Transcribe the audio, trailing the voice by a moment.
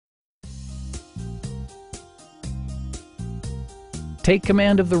Take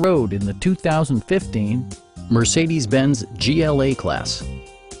command of the road in the 2015 Mercedes-Benz GLA-Class.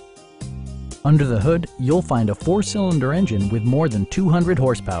 Under the hood, you'll find a 4-cylinder engine with more than 200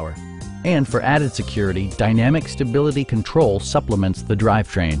 horsepower. And for added security, dynamic stability control supplements the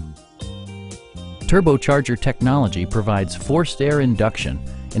drivetrain. Turbocharger technology provides forced air induction,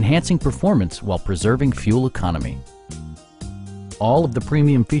 enhancing performance while preserving fuel economy. All of the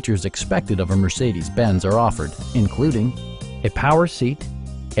premium features expected of a Mercedes-Benz are offered, including a power seat,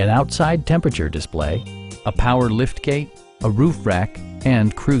 an outside temperature display, a power liftgate, a roof rack,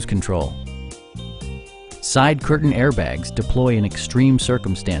 and cruise control. Side curtain airbags deploy in extreme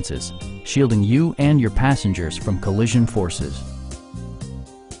circumstances, shielding you and your passengers from collision forces.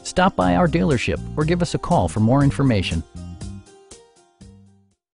 Stop by our dealership or give us a call for more information.